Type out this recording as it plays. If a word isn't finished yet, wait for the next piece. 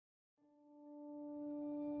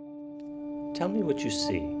Tell me what you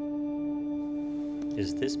see.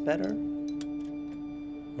 Is this better?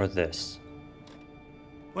 Or this?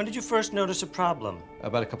 When did you first notice a problem?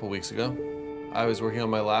 About a couple weeks ago. I was working on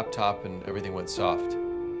my laptop and everything went soft.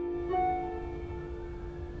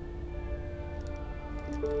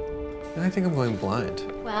 And I think I'm going blind.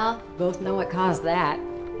 Well, both know what caused that,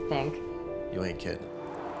 I think. You ain't kidding.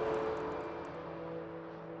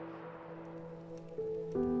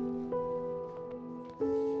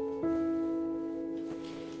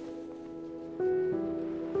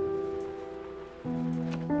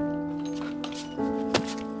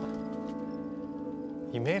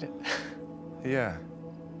 You made it. Yeah.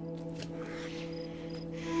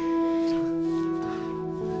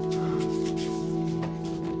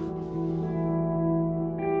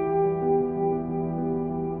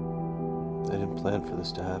 I didn't plan for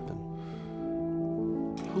this to happen.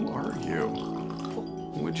 Who are you?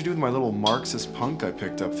 What'd you do with my little Marxist punk I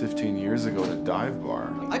picked up 15 years ago at a dive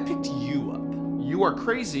bar? I picked you up. You are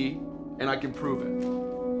crazy, and I can prove it.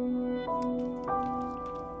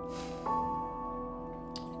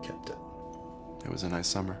 You kept it. It was a nice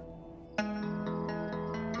summer.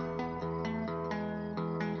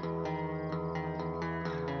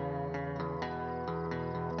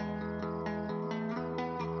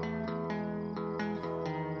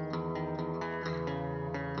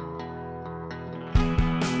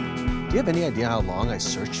 Do you have any idea how long I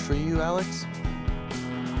searched for you, Alex?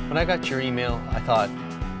 When I got your email, I thought,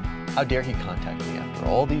 how dare he contact me after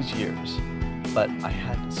all these years? But I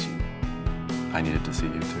had to see you. I needed to see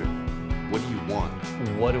you too. What do you want?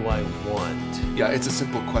 What do I want? Yeah, it's a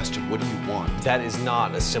simple question. What do you want? That is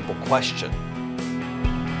not a simple question.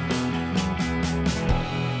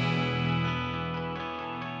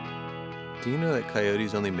 Do you know that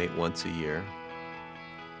coyotes only mate once a year?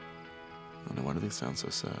 Oh, no wonder they sound so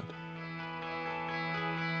sad.